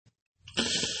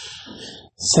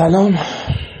سلام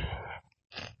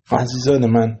عزیزان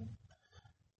من،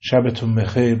 شبتون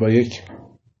بخیر. با یک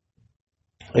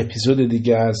اپیزود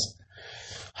دیگه از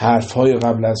حرفهای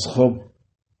قبل از خواب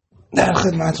در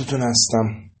خدمتتون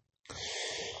هستم.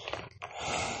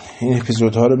 این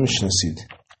اپیزودها رو میشناسید،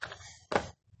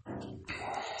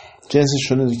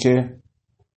 جنسشونه که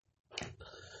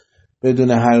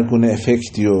بدون هر گونه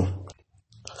افکتی و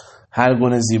هر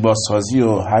گونه زیباسازی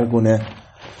و هر گونه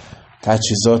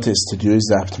تجهیزات استودیویی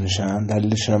ضبط میشن.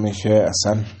 دلیلش اینه که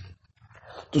اصلا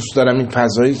دوست دارم این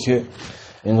فضایی که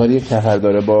انگار یک نفر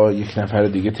داره با یک نفر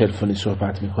دیگه تلفنی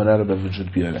صحبت میکنه رو به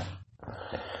وجود بیاره.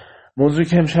 موضوعی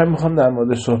که امشب میخوام در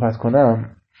موردش صحبت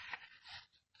کنم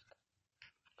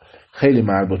خیلی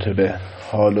مربوطه به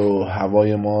حال و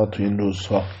هوای ما تو این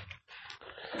روزها.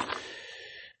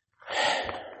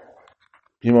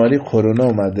 بیماری کرونا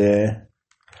اومده،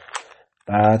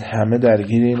 بعد همه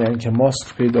درگیر اینن که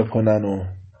ماسک پیدا کنن و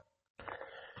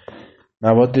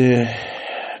مواد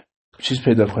چیز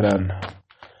پیدا کنن،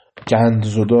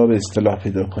 گندزدا به اصطلاح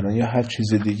پیدا کنن یا هر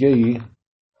چیز دیگه ای.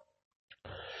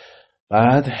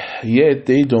 بعد یه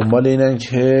عده‌ای دنبال اینن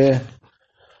که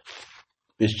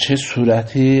به چه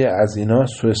صورتی از اینا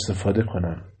سوء استفاده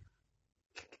کنن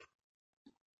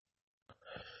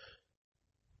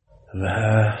و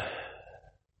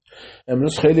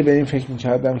امروز خیلی به این فکر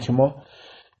میکردم که ما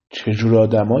چجور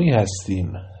آدمایی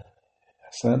هستیم.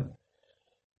 اصلا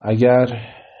اگر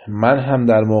من هم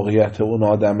در موقعیت اون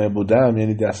آدمه بودم،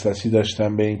 یعنی دسترسی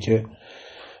داشتم به این که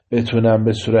بتونم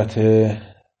به صورت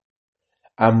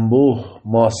انبوه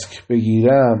ماسک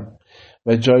بگیرم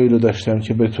و جایی رو داشتم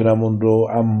که بتونم اون رو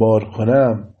انبار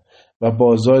کنم و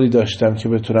بازاری داشتم که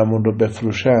بتونم اون رو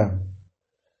بفروشم،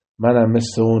 منم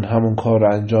مثل اون همون کار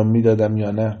رو انجام میدادم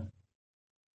یا نه؟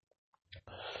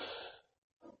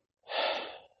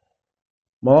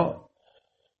 ما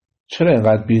چرا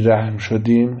اینقدر بی‌رحم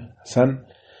شدیم؟ اصلا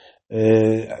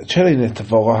چرا این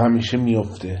اتفاقا همیشه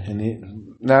میفته؟ یعنی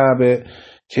نه به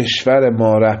کشور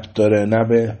ما ربط داره، نه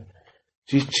به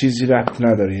هیچ چیزی ربط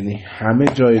نداره. یعنی همه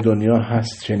جای دنیا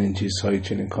هست چنین چیزهایی،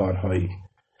 چنین کارهایی،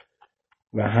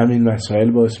 و همین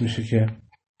مسائل باعث میشه که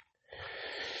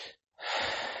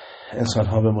انسان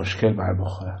ها به مشکل بر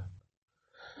بخورن.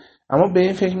 اما به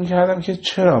این فکر میکردم که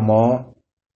چرا ما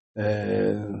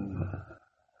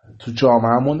تو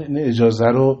جامعهمون این اجازه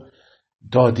رو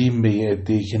دادیم به یه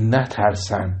عده‌ای که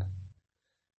نترسن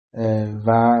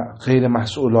و غیر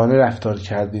مسئولانه رفتار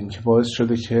کردیم که باعث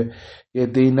شده که یه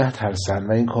عده‌ای نترسن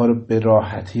و این کار رو به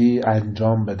راحتی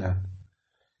انجام بدن.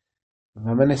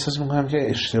 و من احساس میکنم که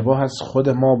اشتباه از خود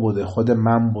ما بوده، خود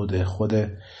من بوده، خود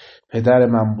پدر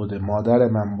من بوده، مادر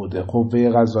من بوده، قوه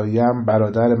قضاییه هم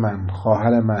برادر من،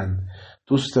 خواهر من،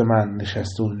 دوست من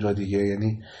نشسته اونجا دیگه.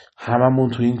 یعنی هممون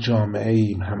تو این جامعه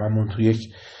ایم، هممون تو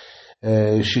یک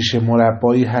شیشه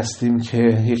مربایی هستیم که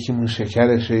یکیمون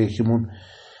شکرشه، یکیمون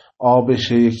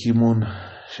آبشه، یکیمون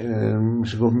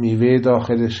میشه گفت میوه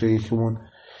داخلشه، یکیمون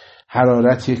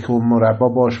حرارتیه که اون مربا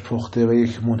باش پخته و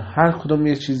یکیمون هر کدوم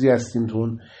یه چیزی هستیم تو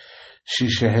اون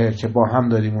شیشه که با هم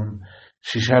داریم اون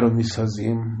شیشه رو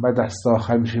میسازیم و دست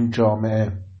آخر میشیم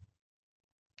جامعه.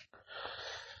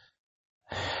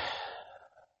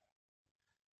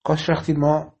 کاش وقتی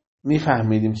ما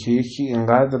میفهمیدیم که یکی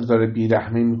اینقدر داره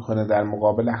بیرحمی میکنه در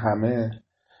مقابل همه،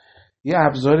 یه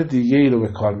ابزار دیگه ای رو به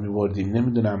کار میبردیم.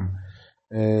 نمیدونم،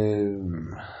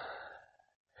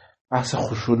 بحث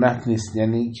خشونت نیست،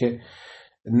 یعنی که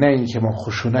نه این که ما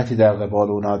خشونتی در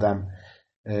قبال اون آدم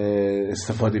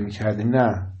استفاده میکردیم،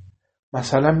 نه،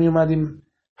 مثلا میومدیم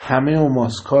همه اون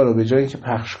ماسکا رو به جایی که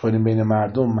پخش کنیم بین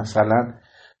مردم، مثلا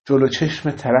جلو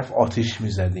چشم طرف آتیش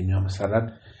میزدیم، یا مثلا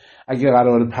اگه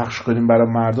قرار پخش کنیم برای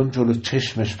مردم جلو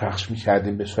چشمش پخش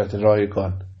میکردیم به صورت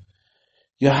رایگان،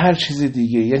 یا هر چیز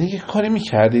دیگه. یعنی یه کاری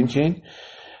میکردیم که این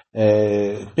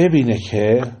ببینه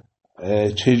که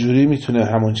چجوری میتونه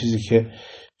همون چیزی که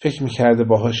فکر میکرده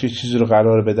باهاش یه چیزی رو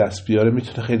قرار به دست بیاره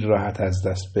میتونه خیلی راحت از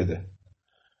دست بده.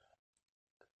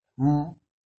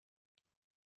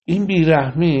 این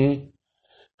بیرحمی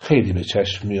خیلی به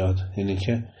چشم میاد، یعنی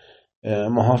که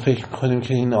ماها فکر میکنیم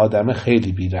که این آدم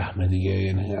خیلی بیرحمه دیگه،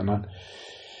 یعنی الان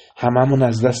هممون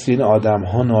از دست این آدم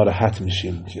ها ناراحت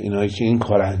میشیم که اینایی که این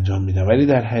کار انجام میدن، ولی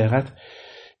در حقیقت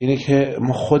اینه که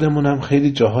ما خودمون هم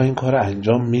خیلی جاها این کار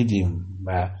انجام میدیم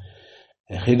و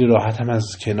خیلی راحت هم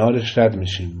از کنارش رد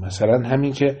میشیم. مثلا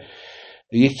همین که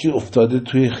یکی افتاده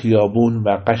توی خیابون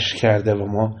و قش کرده و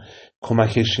ما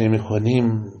کمکش نمی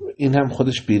کنیم، این هم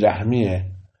خودش بیرحمیه.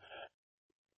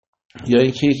 یا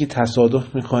اینکه یکی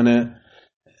تصادف میکنه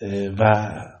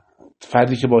و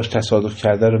فردی که باش تصادف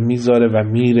کرده رو میذاره و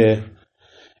میره،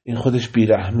 این خودش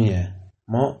بیرحمیه.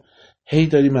 ما هی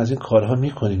داریم از این کارها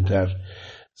میکنیم در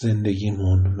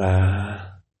زندگیمون و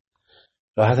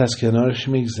راحت از کنارش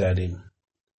میگذریم.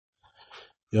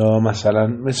 یا مثلا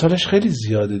مثالش خیلی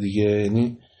زیاده دیگه،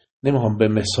 یعنی نمیخوام به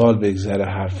مثال بگذره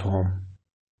حرفام،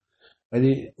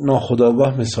 ولی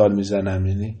ناخودآگاه مثال میزنم.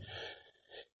 یعنی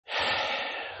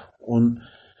اون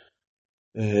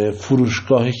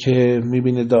فروشگاهی که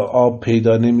میبینه آب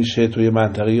پیدا نمیشه، توی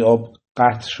منطقه آب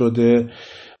قطع شده،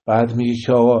 بعد میگه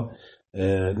که آقا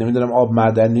نمیدونم آب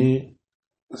معدنی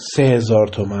 3000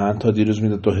 تومن، تا دیروز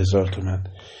میده 2000 تومن.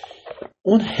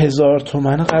 اون 1000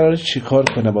 تومن قراره چی کار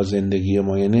کنه با زندگی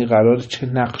ما؟ یعنی قراره چه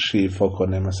نقشی ایفا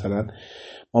کنه؟ مثلا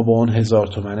ما با اون 1000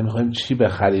 تومن میخوایم چی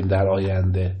بخریم در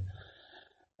آینده؟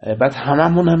 بعد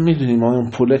هممون هم میدونیم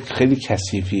اون پول خیلی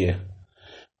کثیفیه،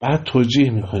 بعد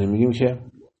توجیه میکنیم میگیم که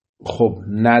خب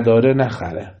نداره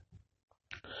نخره.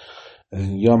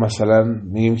 یا مثلا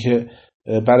میگیم که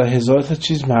برای 1000 تا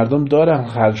چیز مردم دارن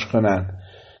خرج کنن،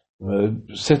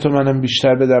 3 تومنم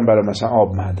بیشتر بدن برای مثلا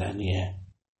آب معدنیه.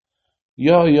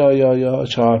 یا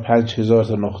 4-5 هزار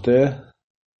تا نقطه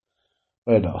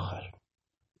و الی آخر.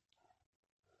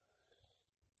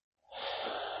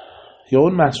 یا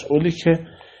اون مسئولی که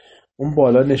اون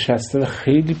بالا نشسته و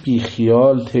خیلی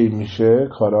بیخیال طی میشه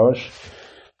کاراش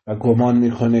و گمان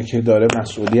میکنه که داره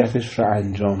مسئولیتش رو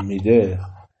انجام میده،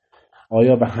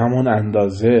 آیا به همون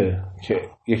اندازه که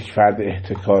یک فرد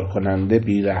احتکار کننده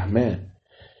بیرحمه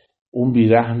اون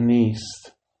بیرحم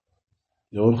نیست؟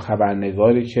 یا اون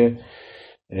خبرنگاری که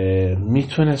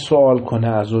میتونه سوال کنه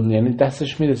از اون، یعنی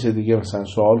دستش میرسه دیگه، مثلا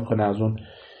سوال کنه از اون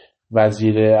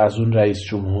وزیره، از اون رئیس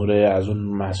جمهوره، از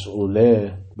اون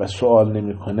مسئوله و سوال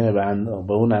نمیکنه،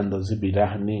 به اون اندازه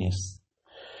بیرحم نیست؟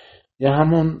 یا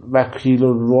همون وکیل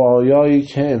و رعایایی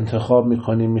که انتخاب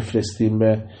میکنیم میفرستیم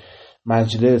به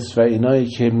مجلس و اینایی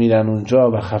که میرن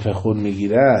اونجا و خفه خون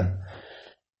میگیرن،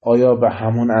 آیا به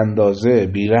همون اندازه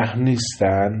بیرحم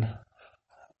نیستن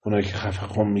اونایی که خفه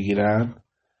خون میگیرن؟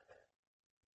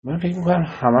 من فکر میکنم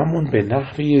هممون به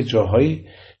نحوی یه جاهای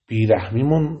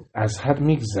بیرحمیمون از حد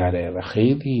میگذره و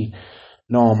خیلی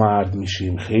نامرد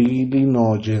میشیم، خیلی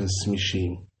ناجنس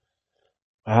میشیم.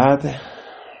 بعد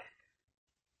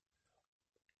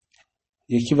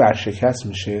یکی ورشکست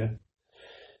میشه،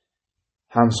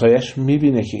 همسایش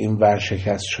میبینه که این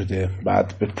ورشکست شده،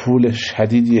 بعد به پول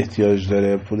شدیدی احتیاج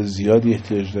داره، پول زیادی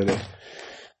احتیاج داره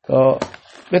تا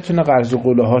بتونه قرض و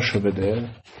قوله هاشو بده.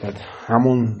 بعد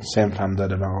همون صنف هم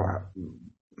داره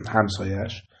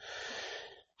همسایش،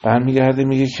 برمیگرده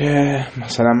میگه که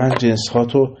مثلا من جنس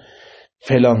هاتو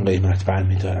فلان قیمت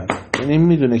برمیدارم. یعنی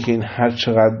میدونه که این هر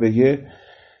چقدر بگه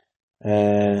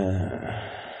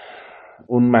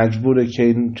اون مجبوره که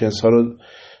این جنس ها رو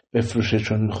بفروشه،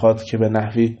 چون میخواد که به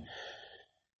نحوی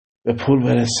به پول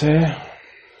برسه.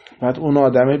 بعد اون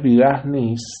آدم بیرحم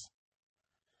نیست.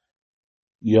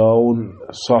 یا اون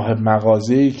صاحب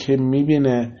مغازه‌ای که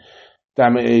میبینه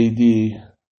دم عیدی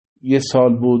یه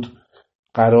سال بود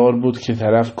قرار بود که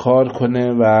طرف کار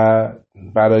کنه و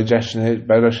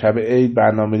برای شب عید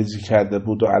برنامه‌ریزی کرده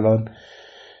بود و الان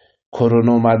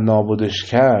کرونا اومد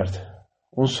نابودش کرد،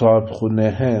 اون صاحب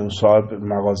خونه، اون صاحب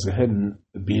مغازه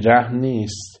بیرحم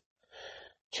نیست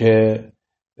که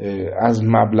از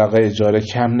مبلغ اجاره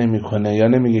کم نمیکنه، یا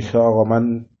نمیگه که آقا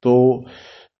من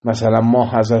مثلا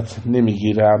ماه ازت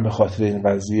نمیگیرم به خاطر این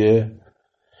قضیه.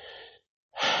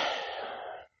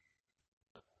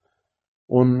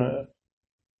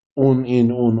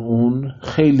 اون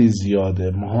خیلی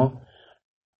زیاده. ما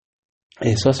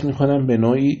احساس میکنم به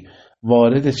نوعی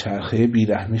وارد چرخه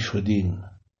بیرحمی شدیم،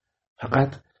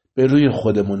 فقط به روی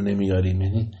خودمون نمیاریم.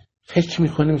 یعنی فکر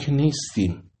میکنیم که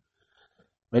نیستیم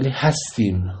ولی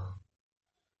هستیم.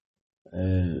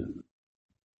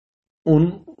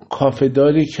 اون کافه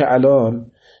داری که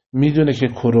الان میدونه که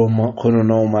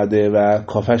کرونا اومده و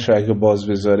کافهش رو اگه باز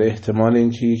بذاره احتمال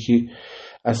اینکه یکی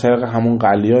از طریق همون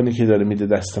قلیانی که داره میده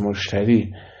دست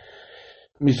مشتری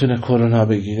میتونه کرونا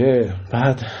بگیره،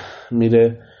 بعد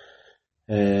میره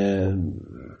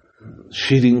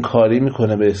شیرین کاری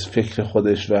میکنه به فکر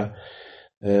خودش و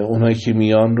اونایی که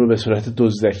میان رو به صورت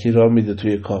دزدکی را میده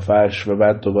توی کافهش و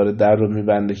بعد دوباره در رو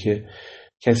میبنده که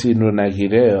کسی این رو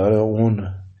نگیره. آره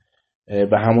اون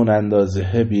به همون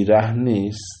اندازه بیرحم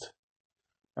نیست.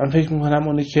 من فکر میکنم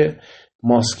اونی که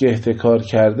ماسک احتکار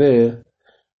کرده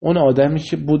اون آدمی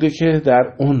که بوده که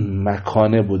در اون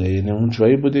مکانه بوده، یعنی اون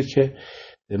جایی بوده که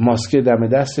ماسک دم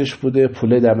دستش بوده،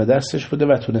 پول دم دستش بوده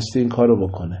و تونسته این کار رو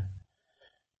بکنه.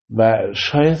 و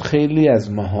شاید خیلی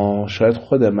از ماها، شاید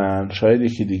خود من، شاید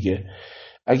یکی دیگه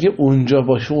اگه اونجا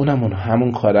باشه اونم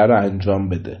همون کاره رو انجام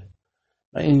بده.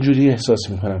 من اینجوری احساس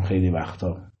میکنم خیلی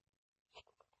وقتا.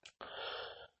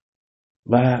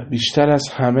 و بیشتر از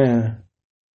همه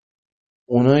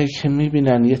اونایی که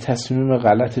میبینن یه تصمیم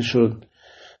غلطشون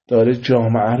داره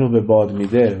جامعه رو به باد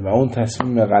میده و اون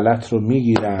تصمیم غلط رو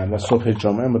میگیرن و صبح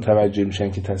جامعه متوجه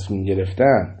میشن که تصمیم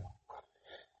گرفتن،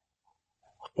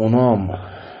 اونام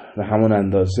به همون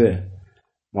اندازه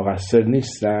مقصر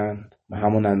نیستن، به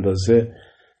همون اندازه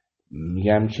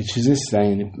میگم که چیز نیستن،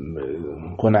 یعنی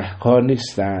گناهکار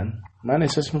نیستن. من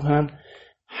احساس میکنم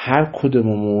هر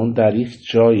کدوممون در یک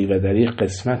جایی و در یک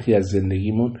قسمتی از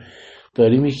زندگیمون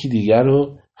داریم یکی دیگر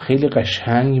رو خیلی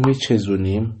قشنگ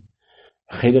میچزونیم،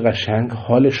 خیلی قشنگ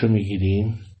حالش رو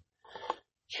میگیریم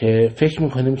که فکر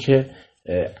میکنیم که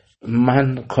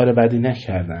من کار بدی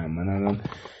نکردم، من الان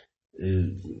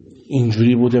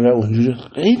اینجوری بوده و اونجوری.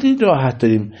 خیلی راحت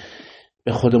داریم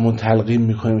به خودمون تلقین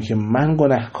میکنیم که من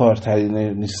گناهکارترین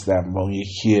نیستم با اون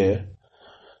یکیه،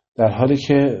 در حالی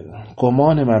که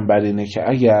گمان من بر اینه که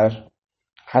اگر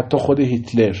حتی خود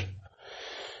هیتلر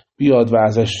بیاد و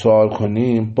ازش سوال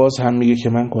کنیم باز هم میگه که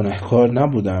من گناهکار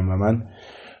نبودم و من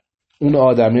اون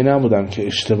آدمی نبودم که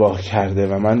اشتباه کرده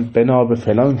و من بنا به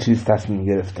فلان چیز تصمیم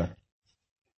گرفتم.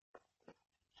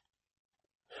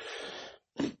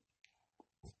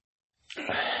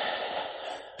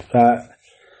 و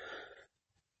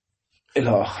الی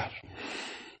آخر.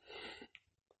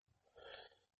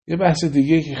 یه بحث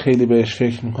دیگه که خیلی بهش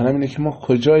فکر میکنم اینه که ما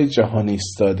کجای جهان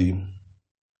ایستادیم،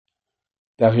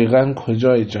 دقیقاً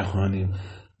کجای جهانیم،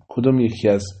 کدوم یکی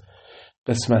از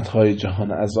قسمت‌های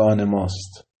جهان از آن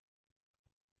ماست،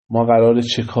 ما قراره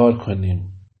چه کار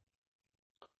کنیم.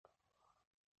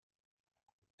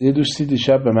 یه دوستی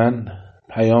دیشب به من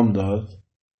پیام داد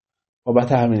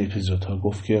بابت همین اپیزودها،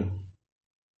 گفت که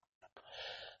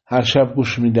هر شب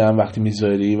گوش میدم وقتی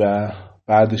میذاری و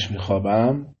بعدش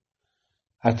میخوابم،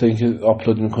 حتی اینکه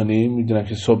آپلود میکنی میدونم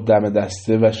که صبح دم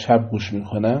دسته و شب گوش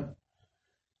میکنم.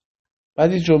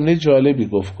 بعد یه جمله جالبی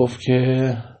گفت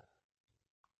که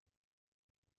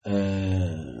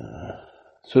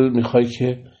تو میخوای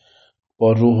که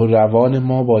با روح و روان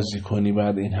ما بازی کنی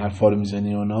بعد این حرفا رو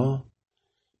میزنی اونا.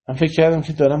 من فکر کردم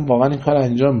که دارم واقعا این کار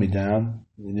انجام میدم،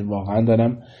 یعنی واقعا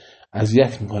دارم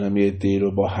اذیت میکنم یه عده‌ای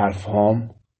رو با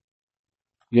حرفام،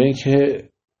 یا اینکه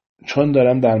چون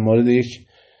دارم در مورد یک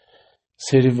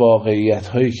سری واقعیت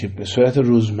هایی که به صورت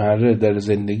روزمره در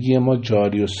زندگی ما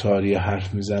جاری و ساری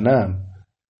حرف میزنم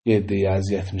یه عده‌ای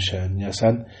اذیت میشن، یا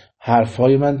اصلا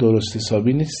حرفای من درست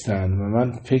حسابی نیستن و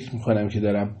من فکر میکنم که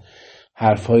دارم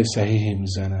حرفای صحیحی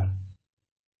میزنم.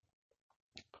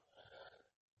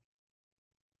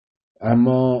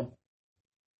 اما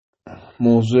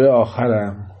موضوع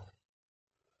آخرم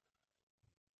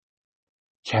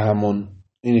که همون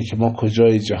اینه که ما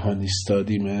کجای جهان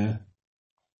ایستادیمه،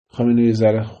 میخوام اینو یه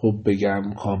ذره خوب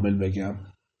بگم، کامل بگم.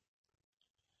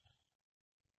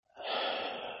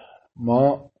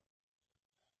 ما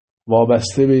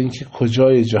وابسته به اینکه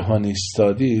کجای جهان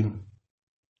ایستادیم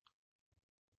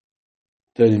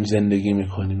داریم زندگی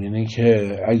میکنیم. یعنی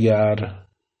که اگر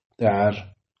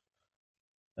در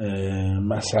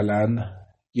مثلا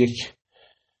یک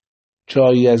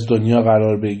جایی از دنیا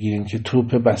قرار بگیریم که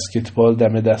توپ بسکتبال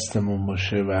دم دستمون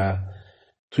باشه و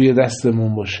توی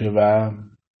دستمون باشه و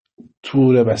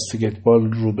تور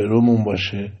بسکتبال روبرومون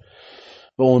باشه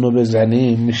و اونو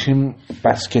بزنیم، میشیم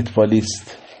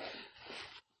بسکتبالیست.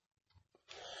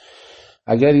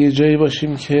 اگر یه جایی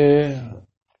باشیم که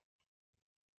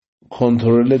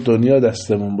کنترل دنیا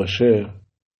دستمون باشه،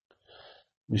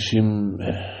 میشیم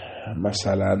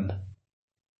مثلا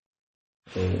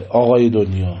آقای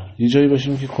دنیا. یه جایی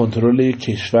باشیم که کنترل یک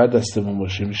کشور دستمون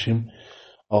باشه، میشیم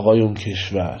آقای اون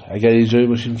کشور. اگر یه جایی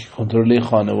باشیم که کنترل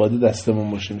خانواده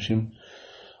دستمون باشه، میشیم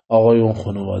آقای اون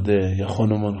خانواده یا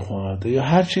خانم اون خانواده یا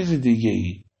هر چیز دیگه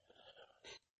ای.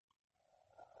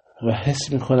 و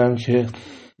حس میکنم که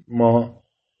ما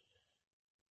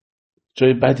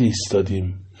جای بدی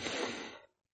ایستادیم.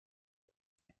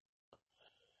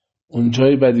 اون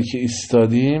جای بدی که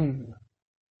ایستادیم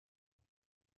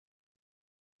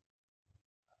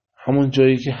همون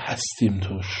جایی که هستیم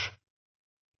توش،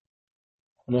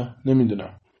 نه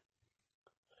نمیدونم،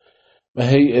 و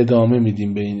هی ادامه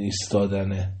میدیم به این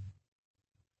ایستادنه.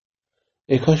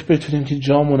 ای کاش بتونیم که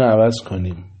جامون رو عوض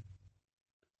کنیم،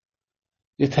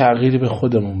 یه تغییری به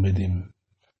خودمون بدیم.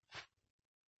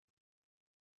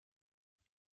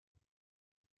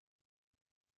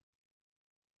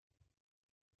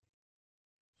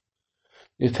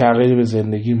 یه تغییری به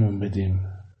زندگیمون بدیم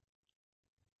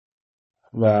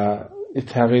و یه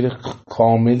تغییر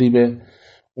کاملی به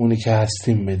اونی که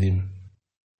هستیم بدیم.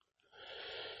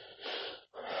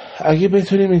 اگه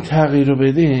بتونیم این تغییر رو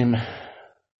بدیم،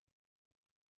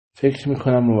 فکر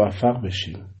میکنم موفق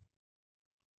بشیم.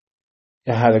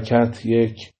 یه حرکت،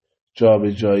 یک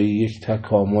جابجایی، یک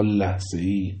تکامل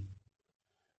لحظه‌ای،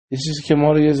 یه چیزی که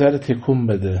ما رو یه ذره تکون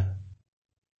بده،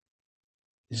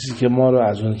 یه چیزی که ما رو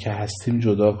از اون که هستیم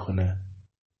جدا کنه.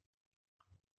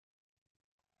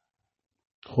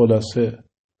 خلاصه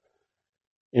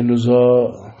این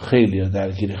روزا خیلی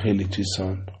درگیر خیلی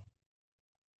چیزان.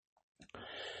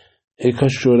 ای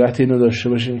کاش جرأت اینو داشته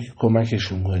باشیم که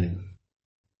کمکشون کنیم.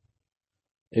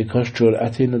 ای کاش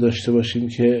جرأت اینو داشته باشیم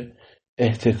که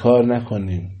احتکار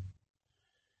نکنیم.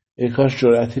 ای کاش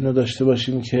جرأت اینو داشته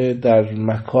باشیم که در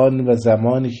مکان و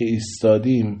زمانی که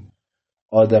ایستادیم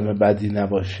آدم بدی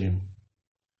نباشیم.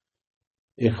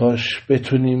 ای کاش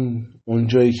بتونیم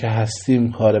اونجایی که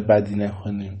هستیم کار بدی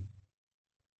نکنیم.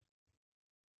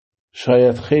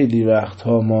 شاید خیلی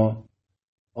وقتها ما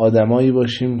آدمایی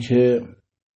باشیم که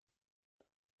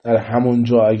در همون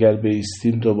جا اگر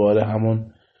بایستیم دوباره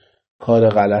همون کار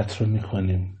غلط رو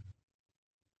میکنیم.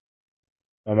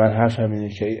 و من حرفم اینه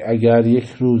که اگر یک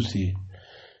روزی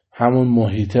همون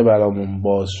محیطه برامون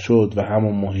باز شد و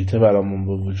همون محیطه برامون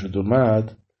به وجود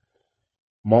اومد،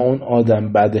 ما اون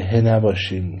آدم بدهه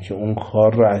نباشیم که اون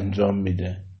کار رو انجام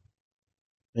میده.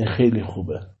 این خیلی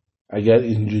خوبه. اگر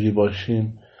اینجوری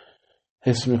باشیم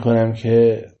حس میکنم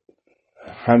که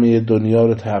همه دنیا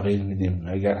رو تغییر میدیم.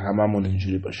 اگر هممون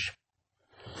اینجوری باشیم.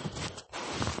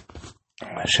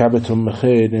 شبتون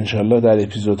بخیر. انشالله در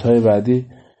اپیزودهای بعدی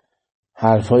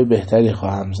حرفای بهتری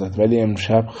خواهم زد، ولی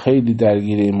امشب خیلی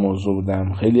درگیر این موضوع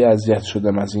بودم. خیلی اذیت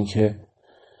شدم از اینکه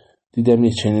دیدم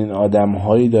یه چنین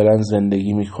آدم‌هایی دارن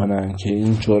زندگی میکنن که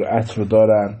این جرأت رو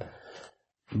دارن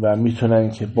و میتونن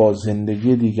که با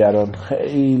زندگی دیگران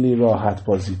خیلی راحت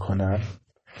بازی کنن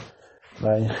و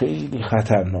این خیلی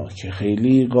خطرناکه.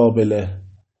 خیلی قابل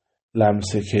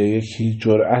لمسه که یکی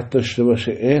جرأت داشته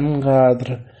باشه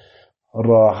اینقدر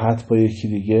راحت با یکی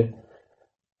دیگه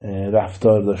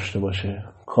رفتار داشته باشه،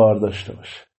 کار داشته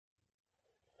باشه،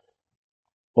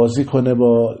 بازی کنه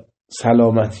با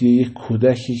سلامتی یک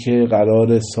کودکی که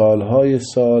قرار سالهای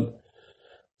سال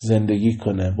زندگی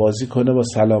کنه، بازی کنه با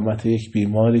سلامت یک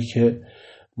بیماری که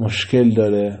مشکل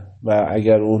داره و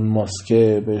اگر اون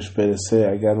ماسکه بهش برسه،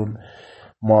 اگر اون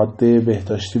ماده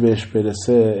بهداشتی بهش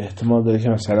برسه، احتمال داره که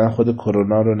مثلا خود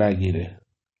کرونا رو نگیره.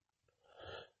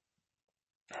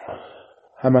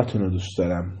 همتون رو دوست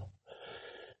دارم.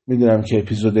 میدونم که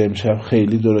اپیزود امشب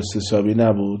خیلی درست حسابی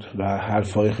نبود و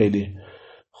حرفای خیلی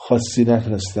خاصی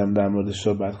نتونستم در موردش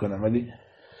صحبت کنم، ولی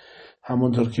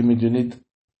همونطور که میدونید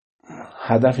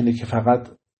هدف اینه که فقط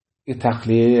یه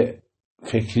تخلیه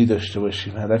فکری داشته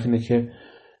باشیم. هدف اینه که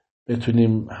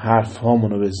بتونیم حرف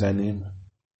هامونو بزنیم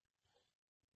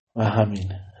و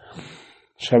همین.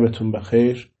 شبتون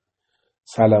بخیر.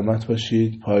 سلامت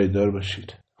باشید. پایدار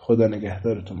باشید. خدا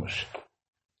نگهدارتون باشه.